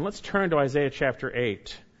 8. And let's turn to Isaiah chapter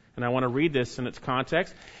 8. And I want to read this in its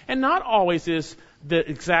context. And not always is the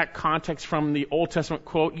exact context from the Old Testament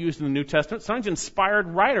quote used in the New Testament. Sometimes inspired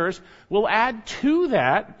writers will add to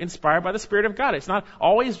that, inspired by the Spirit of God. It's not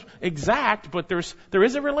always exact, but there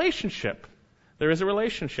is a relationship. There is a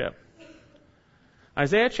relationship.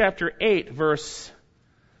 Isaiah chapter 8, verse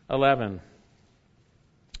 11.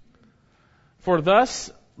 For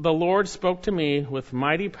thus the Lord spoke to me with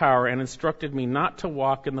mighty power and instructed me not to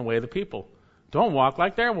walk in the way of the people. Don't walk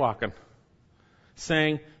like they're walking.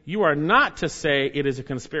 Saying, you are not to say it is a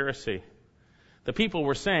conspiracy. The people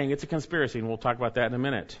were saying it's a conspiracy, and we'll talk about that in a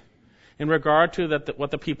minute. In regard to what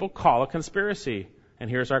the people call a conspiracy. And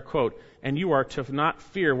here's our quote. And you are to not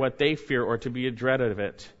fear what they fear or to be a dread of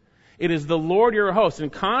it. It is the Lord your host, in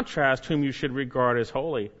contrast, whom you should regard as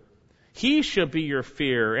holy. He shall be your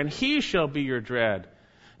fear, and he shall be your dread.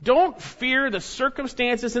 Don't fear the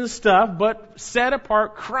circumstances and stuff, but set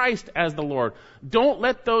apart Christ as the Lord. Don't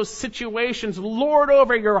let those situations lord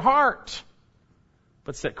over your heart,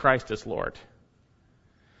 but set Christ as Lord.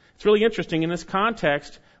 It's really interesting. In this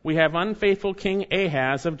context, we have unfaithful King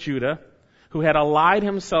Ahaz of Judah, who had allied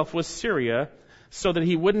himself with Syria so that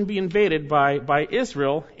he wouldn't be invaded by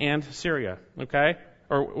Israel and Syria, okay?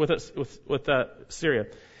 Or with Syria.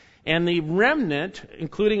 And the remnant,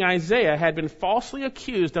 including Isaiah, had been falsely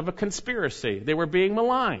accused of a conspiracy. They were being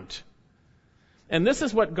maligned. And this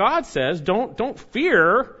is what God says. Don't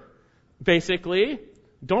fear, basically.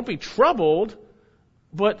 Don't be troubled,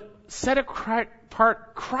 but set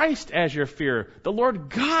apart Christ as your fear. The Lord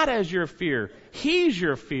God as your fear. He's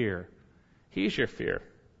your fear. He's your fear.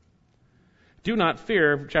 Do not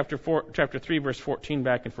fear, chapter 3, verse 14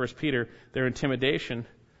 back in 1 Peter, their intimidation.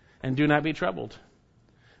 And do not be troubled.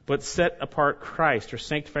 But set apart Christ or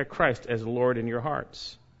sanctify Christ as Lord in your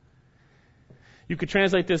hearts. You could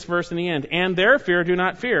translate this verse in the end. And their fear do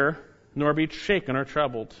not fear, nor be shaken or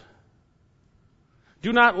troubled.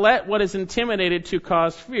 Do not let what is intimidated to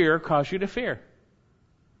cause fear cause you to fear.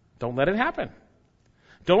 Don't let it happen.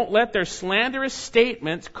 Don't let their slanderous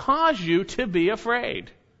statements cause you to be afraid.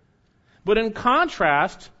 But in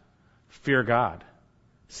contrast, fear God.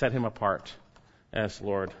 Set him apart as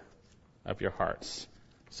Lord of your hearts.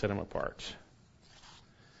 Set him apart.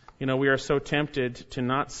 You know, we are so tempted to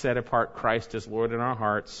not set apart Christ as Lord in our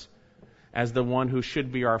hearts, as the one who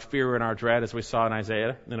should be our fear and our dread, as we saw in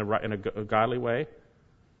Isaiah, in a godly way.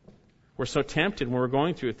 We're so tempted when we're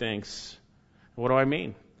going through things. What do I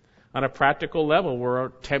mean? On a practical level, we're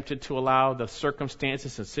tempted to allow the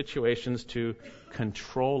circumstances and situations to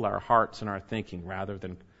control our hearts and our thinking rather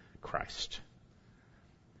than Christ.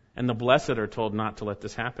 And the blessed are told not to let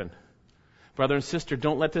this happen. Brother and sister,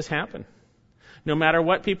 don't let this happen. No matter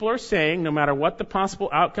what people are saying, no matter what the possible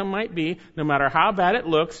outcome might be, no matter how bad it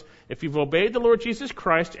looks, if you've obeyed the Lord Jesus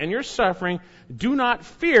Christ and you're suffering, do not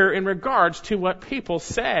fear in regards to what people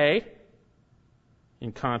say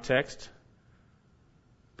in context,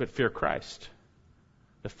 but fear Christ.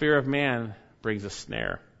 The fear of man brings a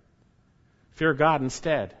snare. Fear God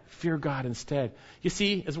instead. Fear God instead. You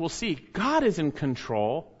see, as we'll see, God is in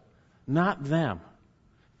control, not them.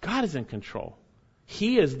 God is in control.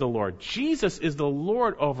 He is the Lord. Jesus is the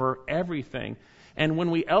Lord over everything. And when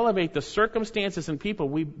we elevate the circumstances and people,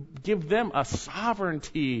 we give them a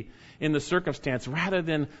sovereignty in the circumstance rather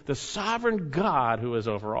than the sovereign God who is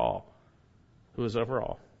over all. Who is over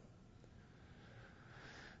all.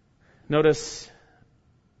 Notice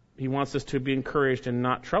he wants us to be encouraged and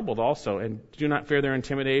not troubled also. And do not fear their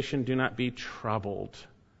intimidation. Do not be troubled.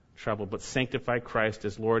 But sanctify Christ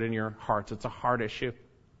as Lord in your hearts. It's a heart issue.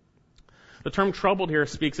 The term troubled here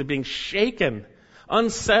speaks of being shaken,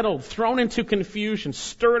 unsettled, thrown into confusion,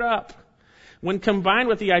 stirred up. When combined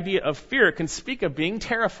with the idea of fear, it can speak of being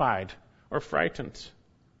terrified or frightened.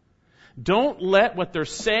 Don't let what they're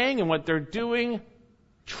saying and what they're doing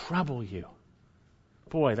trouble you.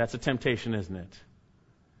 Boy, that's a temptation, isn't it?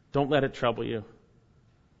 Don't let it trouble you.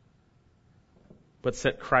 But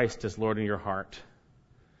set Christ as Lord in your heart.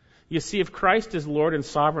 You see, if Christ is Lord and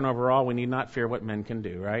sovereign over all, we need not fear what men can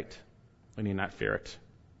do, right? We need not fear it.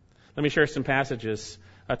 Let me share some passages.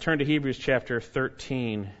 Turn to Hebrews chapter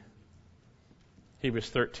 13. Hebrews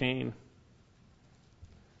 13.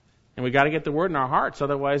 And we got to get the word in our hearts,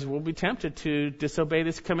 otherwise we'll be tempted to disobey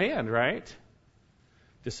this command, right?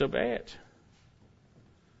 Disobey it.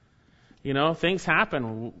 You know, things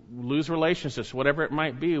happen, lose relationships, whatever it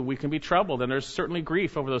might be. We can be troubled, and there's certainly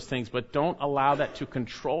grief over those things, but don't allow that to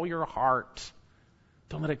control your heart.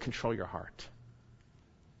 Don't let it control your heart.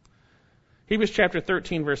 Hebrews chapter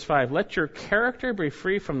 13, verse 5. Let your character be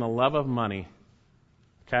free from the love of money.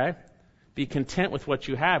 Okay? Be content with what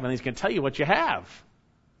you have. And he's going to tell you what you have.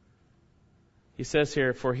 He says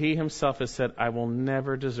here, for he himself has said, I will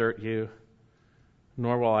never desert you,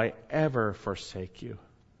 nor will I ever forsake you.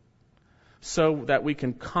 So that we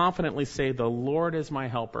can confidently say, the Lord is my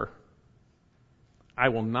helper. I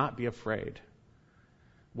will not be afraid.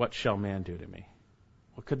 What shall man do to me?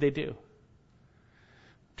 What could they do?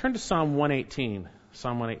 Turn to Psalm 118.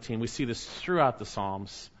 Psalm 118. We see this throughout the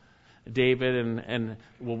Psalms. David and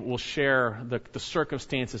will share the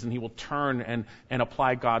circumstances, and he will turn and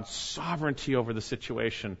apply God's sovereignty over the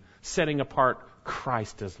situation, setting apart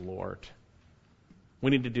Christ as Lord. We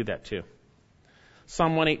need to do that too.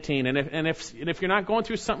 Psalm 118. And if you're not going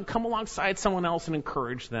through something, come alongside someone else and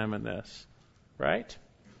encourage them in this. Right?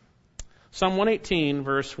 Psalm 118,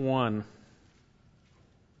 verse 1.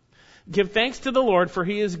 Give thanks to the Lord, for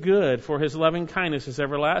he is good, for his loving kindness is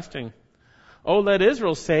everlasting. Oh, let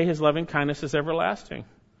Israel say his loving kindness is everlasting.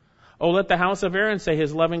 Oh, let the house of Aaron say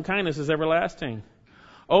his loving kindness is everlasting.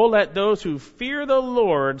 Oh, let those who fear the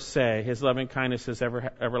Lord say his loving kindness is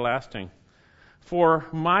everlasting. From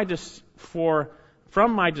my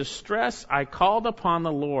distress I called upon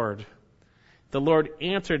the Lord. The Lord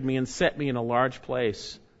answered me and set me in a large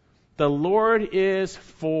place. The Lord is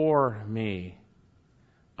for me.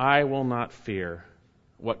 I will not fear.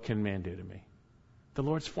 What can man do to me? The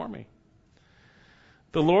Lord's for me.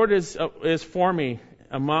 The Lord is for me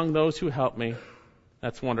among those who help me.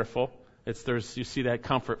 That's wonderful. You see that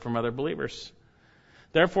comfort from other believers.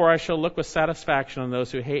 Therefore I shall look with satisfaction on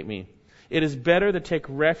those who hate me. It is better to take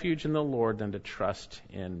refuge in the Lord than to trust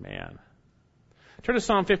in man. Turn to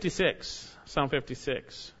Psalm 56. Psalm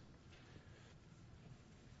 56.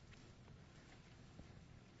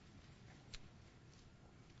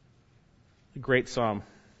 A great psalm.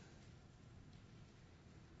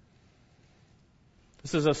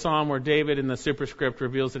 This is a psalm where David in the superscript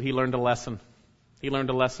reveals that he learned a lesson. He learned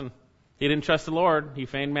a lesson. He didn't trust the Lord. He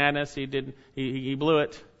feigned madness. He blew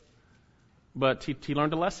it. But he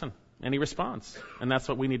learned a lesson, and he responds. And that's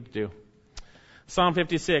what we need to do. Psalm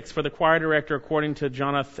 56, for the choir director, according to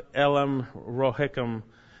Jonath Elam Rohicam,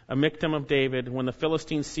 a Miktam of David, when the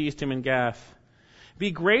Philistines seized him in Gath. Be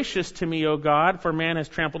gracious to me, O God, for man has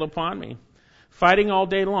trampled upon me. Fighting all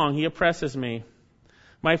day long, he oppresses me.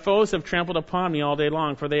 My foes have trampled upon me all day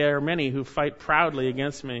long, for they are many who fight proudly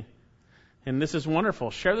against me. And this is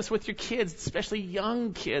wonderful. Share this with your kids, especially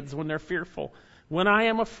young kids when they're fearful. When I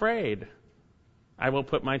am afraid, I will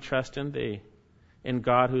put my trust in thee. In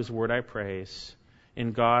God whose word I praise.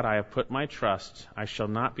 In God I have put my trust. I shall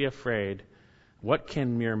not be afraid. What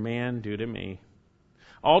can mere man do to me?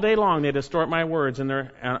 All day long they distort my words, and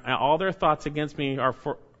all their thoughts against me are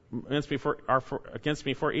against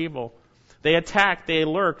me for evil. They attack, they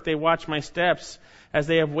lurk, they watch my steps, as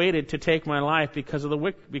they have waited to take my life because of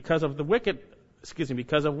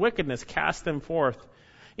wickedness. Cast them forth.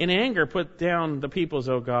 In anger, put down the peoples,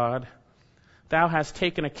 O God. Thou hast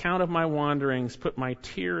taken account of my wanderings, put my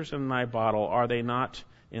tears in thy bottle. Are they not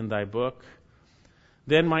in thy book?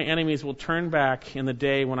 Then my enemies will turn back in the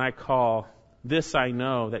day when I call. This I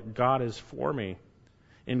know, that God is for me.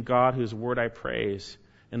 In God whose word I praise.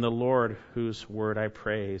 In the Lord whose word I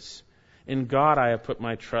praise. In God I have put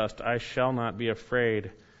my trust. I shall not be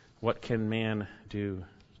afraid. What can man do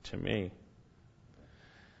to me?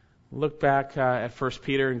 Look back at 1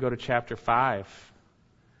 Peter and go to chapter 5.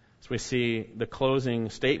 As we see the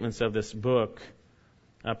closing statements of this book,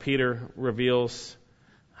 Peter reveals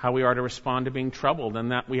how we are to respond to being troubled,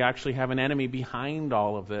 and that we actually have an enemy behind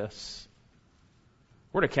all of this.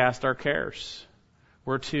 We're to cast our cares.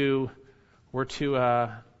 We're to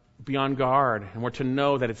be on guard, and we're to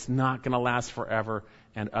know that it's not going to last forever,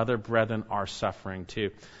 and other brethren are suffering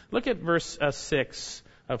too. Look at verse 6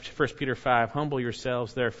 of 1 Peter 5. Humble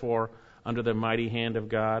yourselves, therefore, under the mighty hand of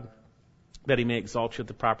God, that he may exalt you at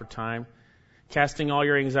the proper time, casting all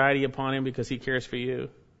your anxiety upon him because he cares for you.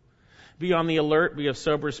 Be on the alert, be of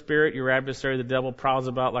sober spirit. Your adversary, the devil, prowls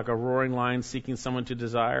about like a roaring lion seeking someone to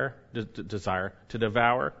devour.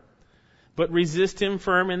 But resist him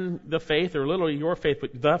firm in the faith, or literally your faith,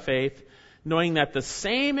 but the faith, knowing that the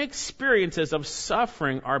same experiences of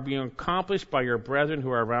suffering are being accomplished by your brethren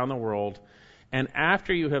who are around the world. And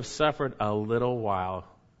after you have suffered a little while,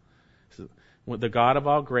 the God of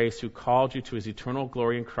all grace, who called you to his eternal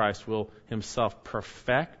glory in Christ, will himself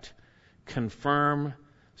perfect, confirm,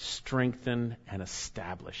 strengthen, and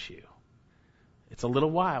establish you. It's a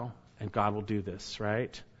little while, and God will do this,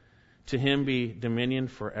 right? To him be dominion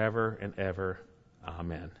forever and ever.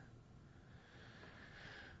 Amen.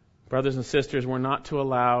 Brothers and sisters, we're not to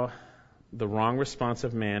allow the wrong response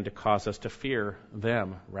of man to cause us to fear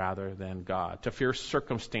them rather than God, to fear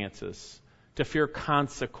circumstances, to fear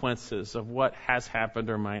consequences of what has happened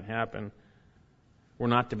or might happen. We're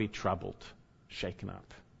not to be troubled, shaken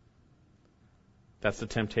up. That's the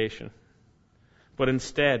temptation. But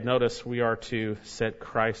instead, notice we are to set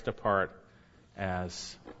Christ apart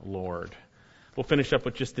as Lord. We'll finish up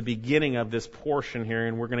with just the beginning of this portion here,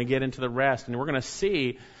 and we're going to get into the rest. And we're going to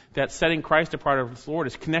see that setting Christ apart as Lord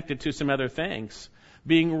is connected to some other things.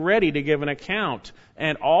 Being ready to give an account,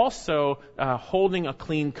 and also holding a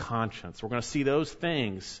clean conscience. We're going to see those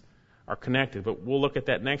things are connected, but we'll look at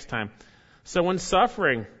that next time. So when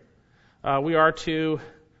suffering, we are to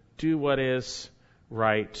do what is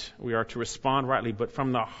right. We are to respond rightly, but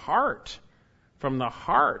from the heart,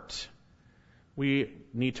 we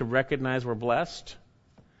need to recognize we're blessed,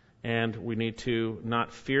 and we need to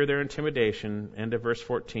not fear their intimidation. End of verse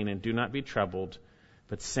 14, and do not be troubled,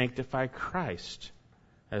 but sanctify Christ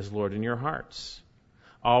as Lord in your hearts,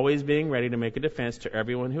 always being ready to make a defense to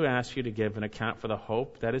everyone who asks you to give an account for the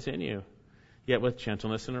hope that is in you, yet with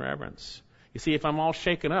gentleness and reverence. You see, if I'm all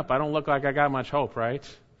shaken up, I don't look like I got much hope, right?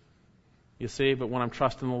 You see, but when I'm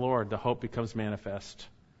trusting the Lord, the hope becomes manifest.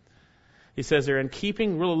 He says there, in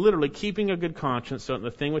keeping, literally keeping a good conscience, so that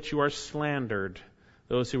the thing which you are slandered,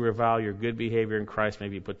 those who revile your good behavior in Christ may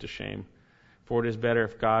be put to shame. For it is better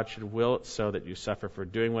if God should will it so that you suffer for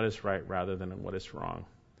doing what is right rather than what is wrong.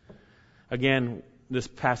 Again, this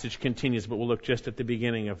passage continues, but we'll look just at the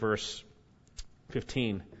beginning of verse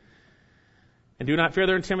 15. And do not fear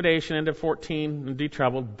their intimidation, end of 14, and be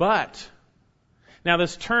troubled, but... Now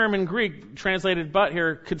this term in Greek, translated but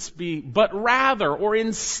here, could be but rather, or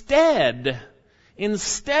instead.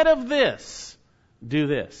 Instead of this, do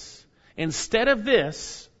this. Instead of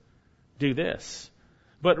this, do this.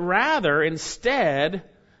 But rather, instead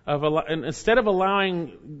of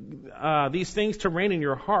allowing these things to reign in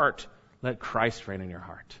your heart, let Christ reign in your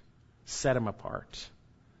heart. Set him apart.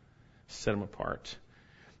 Set him apart.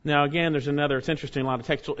 Now again, it's interesting, a lot of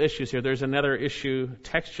textual issues here. There's another issue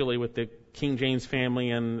textually with the King James family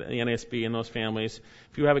and the NASB and those families.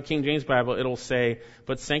 If you have a King James Bible, it'll say,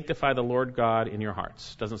 but sanctify the Lord God in your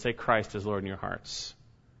hearts. It doesn't say Christ is Lord in your hearts.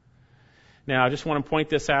 Now, I just want to point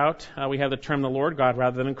this out. We have the term the Lord God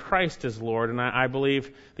rather than Christ as Lord, and I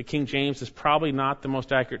believe the King James is probably not the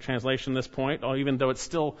most accurate translation at this point, even though it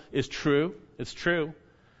still is true. It's true.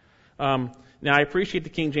 Now, I appreciate the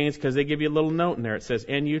King James because they give you a little note in there. It says,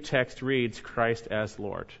 NU text reads Christ as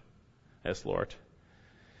Lord. As Lord.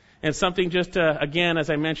 And something just, again,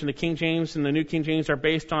 as I mentioned, the King James and the New King James are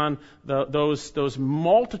based on those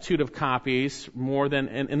multitude of copies more than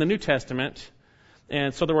in the New Testament.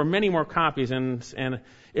 And so there were many more copies. And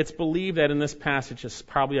it's believed that in this passage is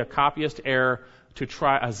probably a copyist error to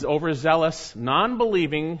try, an overzealous,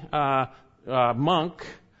 non-believing monk,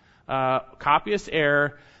 copyist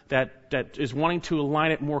error that is wanting to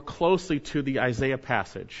align it more closely to the Isaiah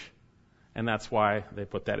passage. And that's why they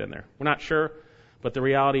put that in there. We're not sure. But the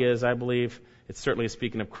reality is, I believe it's certainly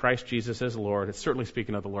speaking of Christ Jesus as Lord. It's certainly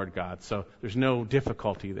speaking of the Lord God. So there's no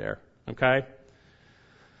difficulty there. Okay?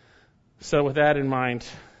 So with that in mind,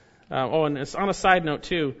 and it's on a side note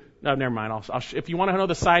too. No, never mind. If you want to know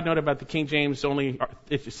the side note about the King James only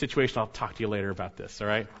situation, I'll talk to you later about this. All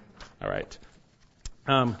right? All right.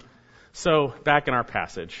 So back in our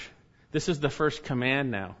passage, this is the first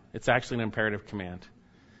command now. It's actually an imperative command.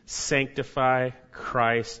 Sanctify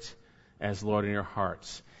Christ as Lord in your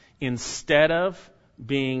hearts. Instead of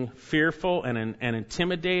being fearful and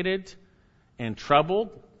intimidated and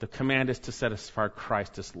troubled, the command is to set aside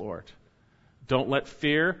Christ as Lord. Don't let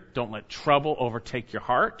fear, don't let trouble overtake your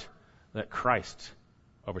heart. Let Christ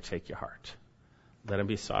overtake your heart. Let him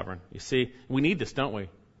be sovereign. You see, we need this, don't we?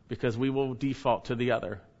 Because we will default to the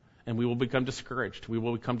other, and we will become discouraged. We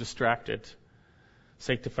will become distracted.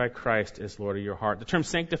 Sanctify Christ as Lord of your heart. The term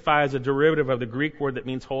sanctify is a derivative of the Greek word that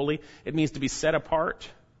means holy. It means to be set apart.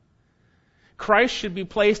 Christ should be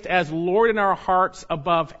placed as Lord in our hearts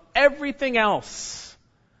above everything else.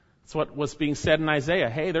 That's what was being said in Isaiah.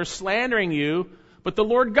 Hey, they're slandering you, but the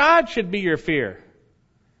Lord God should be your fear.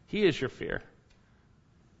 He is your fear.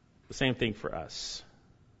 The same thing for us.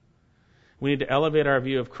 We need to elevate our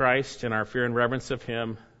view of Christ and our fear and reverence of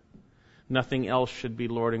Him. Nothing else should be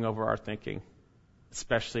lording over our thinking,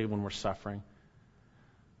 especially when we're suffering.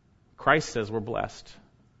 Christ says we're blessed.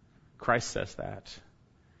 Christ says that.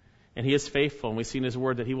 And He is faithful, and we see in His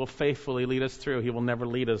Word that He will faithfully lead us through. He will never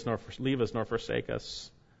leave us nor forsake us.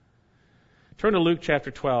 Turn to Luke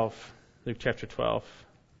chapter 12. Luke chapter 12.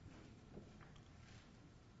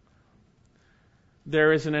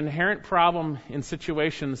 There is an inherent problem in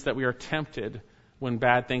situations that we are tempted when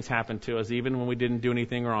bad things happen to us, even when we didn't do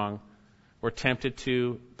anything wrong, we're tempted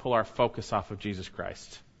to pull our focus off of Jesus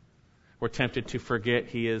Christ. We're tempted to forget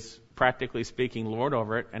He is, practically speaking, Lord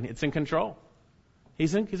over it, and it's in control.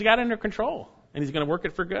 He's got it under control, and He's going to work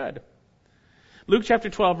it for good. Luke chapter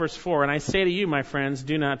 12, verse 4, "And I say to you, my friends,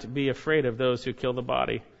 do not be afraid of those who kill the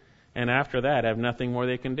body, and after that have nothing more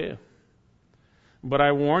they can do. But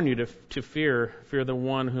I warn you to fear the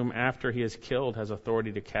one whom after he is killed has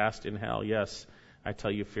authority to cast in hell. Yes, I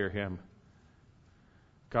tell you, fear him."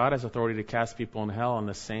 God has authority to cast people in hell, and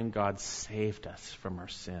the same God saved us from our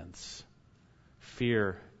sins.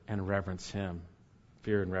 Fear and reverence Him.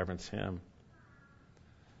 Fear and reverence Him.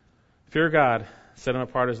 Fear God. Set Him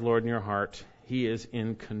apart as Lord in your heart. He is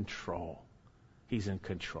in control. He's in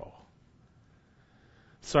control.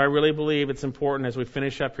 So I really believe it's important as we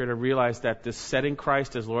finish up here to realize that this setting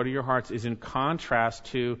Christ as Lord of your hearts is in contrast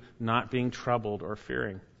to not being troubled or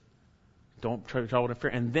fearing. Don't trouble and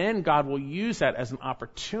fear. And then God will use that as an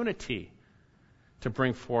opportunity to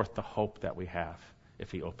bring forth the hope that we have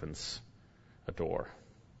if He opens a door.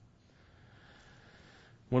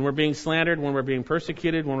 When we're being slandered, when we're being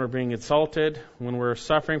persecuted, when we're being insulted, when we're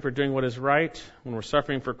suffering for doing what is right, when we're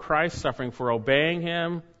suffering for Christ, suffering for obeying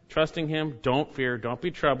Him, trusting Him, don't fear, don't be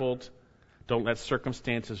troubled. Don't let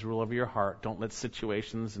circumstances rule over your heart. Don't let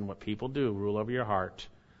situations and what people do rule over your heart,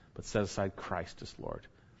 but set aside Christ as Lord.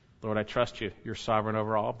 Lord, I trust You. You're sovereign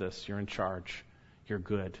over all of this. You're in charge. You're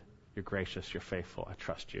good. You're gracious. You're faithful. I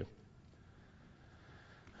trust You.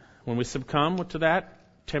 When we succumb to that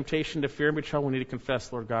temptation to fear and betrayal, we need to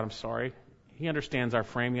confess, Lord God, I'm sorry. He understands our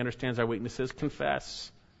frame. He understands our weaknesses.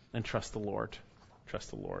 Confess and trust the Lord.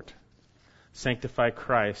 Trust the Lord. Sanctify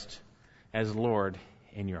Christ as Lord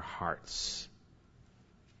in your hearts.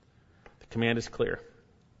 The command is clear.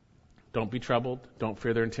 Don't be troubled. Don't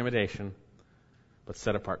fear their intimidation, but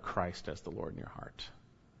set apart Christ as the Lord in your heart.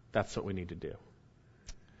 That's what we need to do.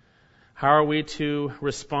 How are we to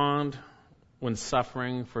respond when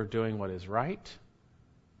suffering for doing what is right?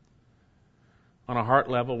 On a heart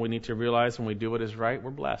level, we need to realize when we do what is right,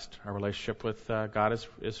 we're blessed. Our relationship with God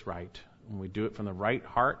is right. When we do it from the right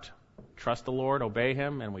heart, trust the Lord, obey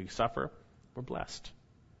Him, and we suffer, we're blessed.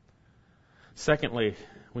 Secondly,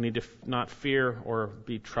 we need to not fear or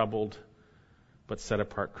be troubled, but set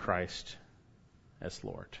apart Christ as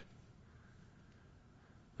Lord.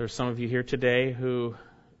 There's some of you here today who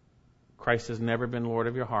Christ has never been Lord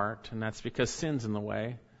of your heart, and that's because sin's in the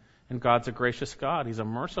way. And God's a gracious God. He's a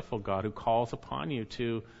merciful God who calls upon you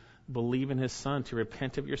to believe in His Son, to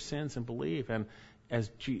repent of your sins and believe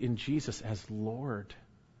in Jesus as Lord.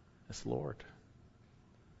 As Lord.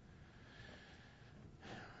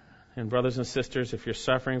 And brothers and sisters, if you're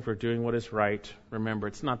suffering for doing what is right, remember,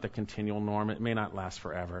 it's not the continual norm. It may not last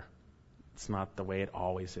forever. It's not the way it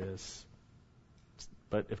always is.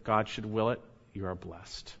 But if God should will it, you are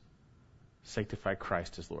blessed. Sanctify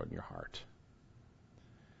Christ as Lord in your heart.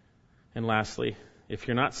 And lastly, if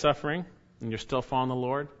you're not suffering and you're still following the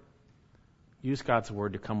Lord, use God's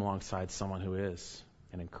Word to come alongside someone who is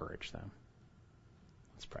and encourage them.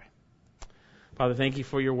 Let's pray. Father, thank You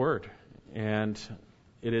for Your Word. And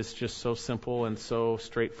it is just so simple and so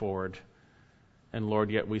straightforward. And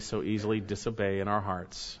Lord, yet we so easily disobey in our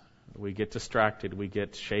hearts. We get distracted. We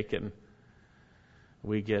get shaken.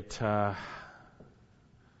 We get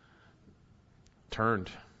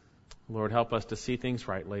turned. Lord, help us to see things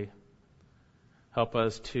rightly. Help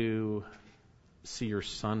us to see Your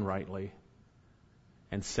Son rightly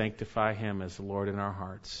and sanctify Him as the Lord in our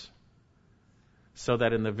hearts, so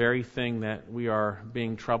that in the very thing that we are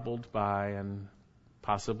being troubled by and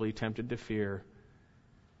possibly tempted to fear,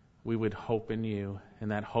 we would hope in You,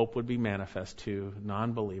 and that hope would be manifest to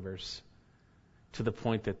non-believers to the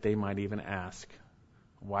point that they might even ask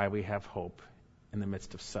why we have hope in the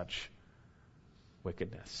midst of such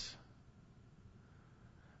wickedness.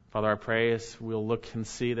 Father, I pray as we'll look and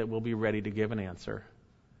see that we'll be ready to give an answer,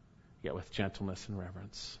 yet with gentleness and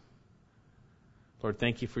reverence. Lord,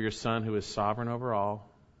 thank You for Your Son who is sovereign over all,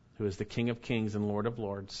 who is the King of kings and Lord of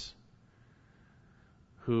lords,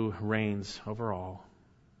 who reigns over all.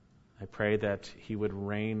 I pray that He would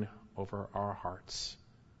reign over our hearts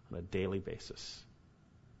on a daily basis.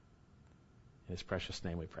 In His precious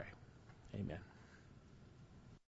name we pray. Amen.